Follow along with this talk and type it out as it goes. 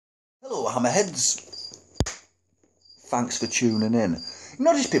Hello hammerheads, thanks for tuning in.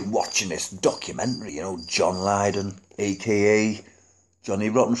 I've just been watching this documentary, John Lydon, aka Johnny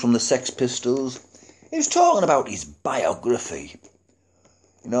Rotten from the Sex Pistols. He was talking about his biography,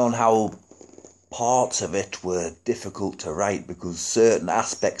 and how parts of it were difficult to write because certain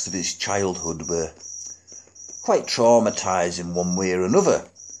aspects of his childhood were quite traumatising one way or another.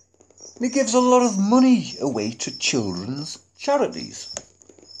 And he gives a lot of money away to children's charities.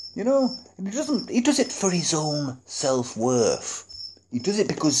 And he does it for his own self-worth. He does it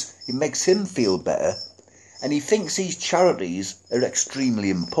because it makes him feel better, and he thinks these charities are extremely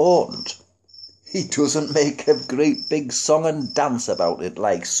important. He doesn't make a great big song and dance about it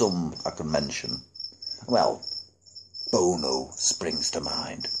like some I can mention. Well, Bono springs to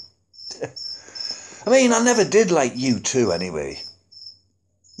mind. I never did like U2 anyway.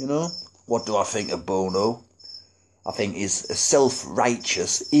 What do I think of Bono? I think he's a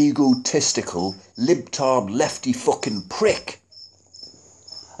self-righteous, egotistical, libtard, lefty fucking prick.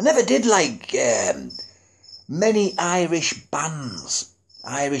 I never did like many Irish bands,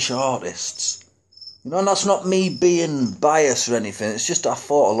 Irish artists. And that's not me being biased or anything, it's just I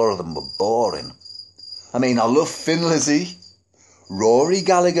thought a lot of them were boring. I love Thin Lizzy, Rory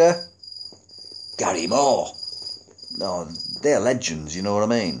Gallagher, Gary Moore. No, they're legends, you know what I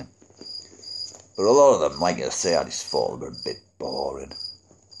mean? But a lot of them, like I say, I just thought they were a bit boring.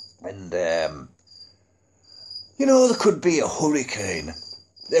 And, there could be a hurricane.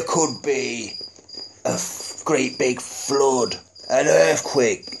 There could be a great big flood, an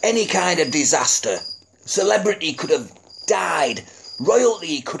earthquake, any kind of disaster. Celebrity could have died.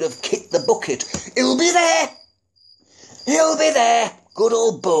 Royalty could have kicked the bucket. He'll be there. He'll be there. Good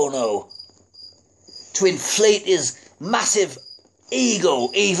old Bono. To inflate his massive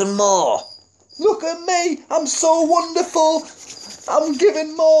ego even more. Look at me, I'm so wonderful. I'm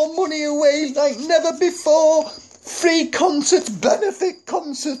giving more money away like never before. Free concerts, benefit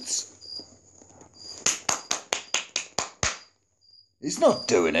concerts. He's not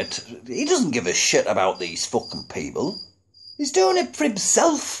doing it. He doesn't give a shit about these fucking people. He's doing it for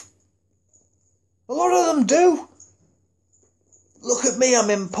himself. A lot of them do. Look at me,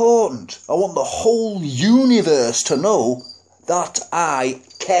 I'm important. I want the whole universe to know that I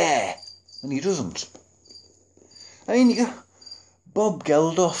care. And he doesn't. Bob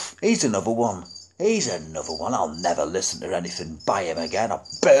Geldof, he's another one. I'll never listen to anything by him again. I've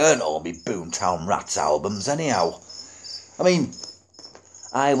burnt all me Boomtown Rats albums anyhow.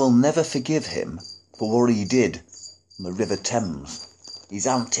 I will never forgive him for what he did on the River Thames. His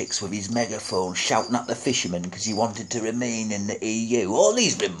antics with his megaphone shouting at the fishermen because he wanted to remain in the EU. All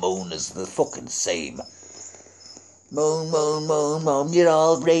these Ramonas are the fucking same. Moan, moan, moan, moan, you're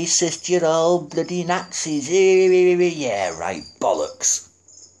all racist, you're all bloody Nazis. Yeah, right, bollocks.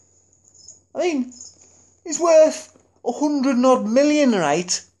 He's worth 100-odd million,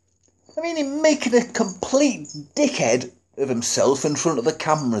 right? He's making a complete dickhead of himself in front of the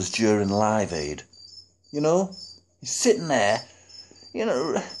cameras during Live Aid. He's sitting there,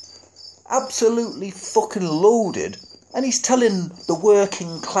 absolutely fucking loaded, and he's telling the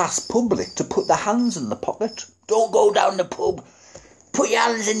working class public to put their hands in the pocket. Don't go down the pub. Put your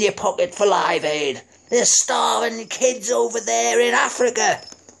hands in your pocket for Live Aid. There's starving kids over there in Africa.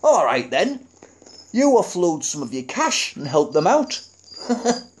 All right then. You offload some of your cash and help them out.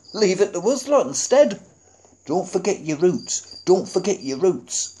 Leave it to us lot instead. Don't forget your roots. Don't forget your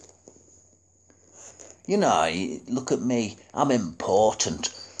roots. Look at me. I'm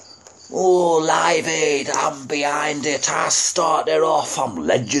important. Oh, Live Aid, I'm behind it. I started off. I'm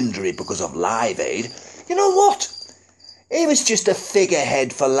legendary because of Live Aid. You know what? He was just a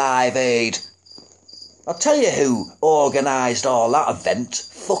figurehead for Live Aid. I'll tell you who organised all that event.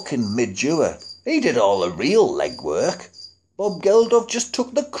 Fucking Midua. He did all the real legwork. Bob Geldof just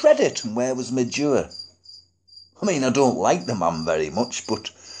took the credit. And where was Midua? I don't like the man very much, but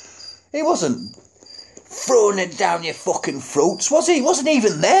he wasn't throwing it down your fucking throats, was he? He wasn't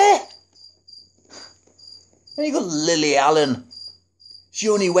even there. And you got Lily Allen. She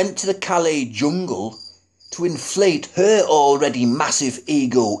only went to the Calais jungle to inflate her already massive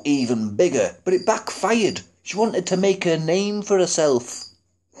ego even bigger, but it backfired. She wanted to make a name for herself.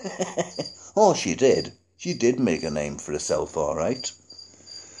 Oh, she did. She did make a name for herself, all right.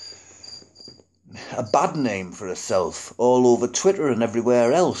 A bad name for herself all over Twitter and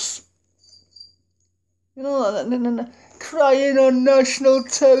everywhere else. Crying on national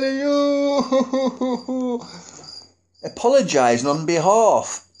telly. Apologising on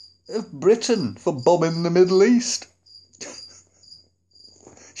behalf of Britain for bombing the Middle East.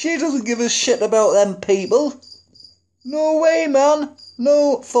 She doesn't give a shit about them people. No way, man.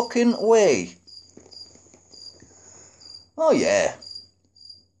 No fucking way. Oh yeah,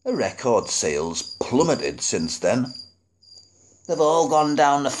 the record sales plummeted since then. They've all gone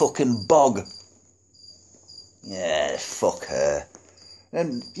down the fucking bog. Yeah, fuck her.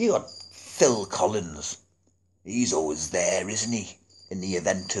 And you got Phil Collins. He's always there, isn't he? In the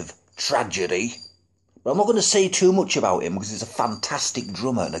event of tragedy. But I'm not going to say too much about him because he's a fantastic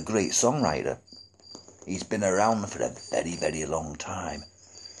drummer and a great songwriter. He's been around for a very, very long time.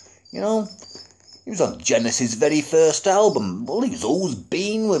 You know, he was on Genesis' very first album. Well, he's always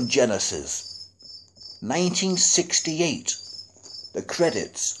been with Genesis. 1968. The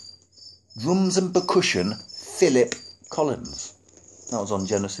credits. Drums and percussion, Philip Collins. That was on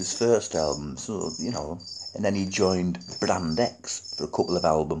Genesis' first album, so, you know. And then he joined Brand X for a couple of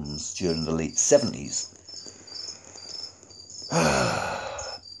albums during the late 70s.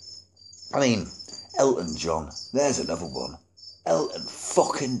 I mean, Elton John, there's another one. Elton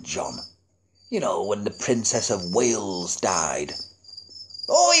fucking John. You know, when the Princess of Wales died.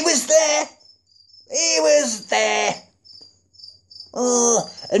 Oh, he was there! He was there! Oh,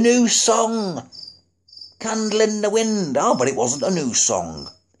 a new song. Candle in the Wind. Oh, but it wasn't a new song.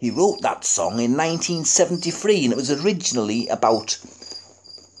 He wrote that song in 1973 and it was originally about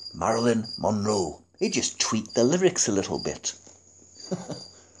Marilyn Monroe. He just tweaked the lyrics a little bit.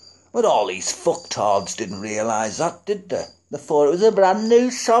 But all these fucktards didn't realise that, did they? They thought it was a brand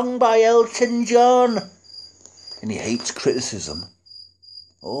new song by Elton John. And he hates criticism.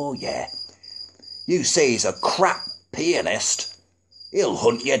 Oh yeah. You say he's a crap pianist. He'll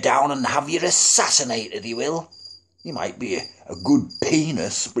hunt you down and have you assassinated, he will. He might be a good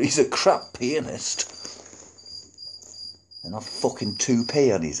penis, but he's a crap pianist. And a fucking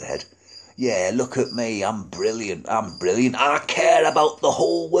toupee on his head. Yeah, look at me, I'm brilliant. I care about the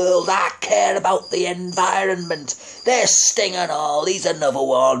whole world, I care about the environment. There's Sting and all, he's another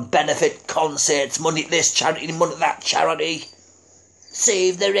one. Benefit concerts, money to this charity, money to that charity.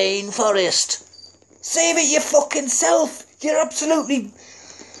 Save the rainforest. Save it your fucking self. You're absolutely...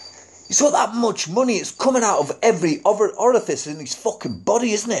 He's got that much money, it's coming out of every orifice in his fucking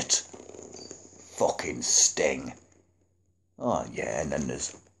body, isn't it? Fucking Sting. Oh yeah, and then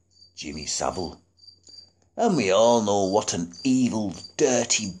there's Jimmy Savile. And we all know what an evil,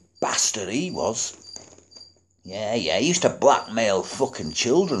 dirty bastard he was. Yeah, he used to blackmail fucking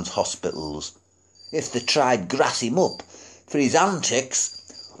children's hospitals. If they tried grass him up for his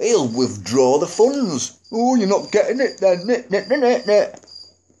antics, he'll withdraw the funds. Oh, you're not getting it then.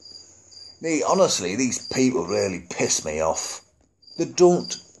 Honestly, these people really piss me off. They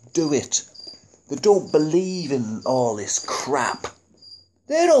don't do it. They don't believe in all this crap.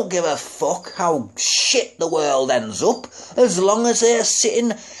 They don't give a fuck how shit the world ends up, as long as they're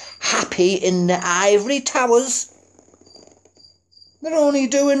sitting happy in the ivory towers. They're only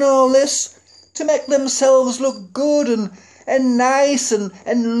doing all this to make themselves look good and nice and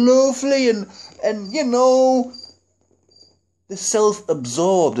lovely and you know, they're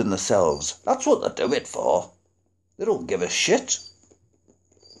self-absorbed in themselves. That's what they do it for. They don't give a shit.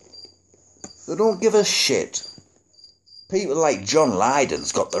 They don't give a shit. People like John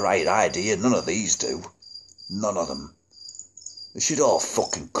Lydon's got the right idea. None of these do. None of them. They should all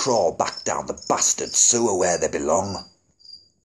fucking crawl back down the bastard sewer where they belong.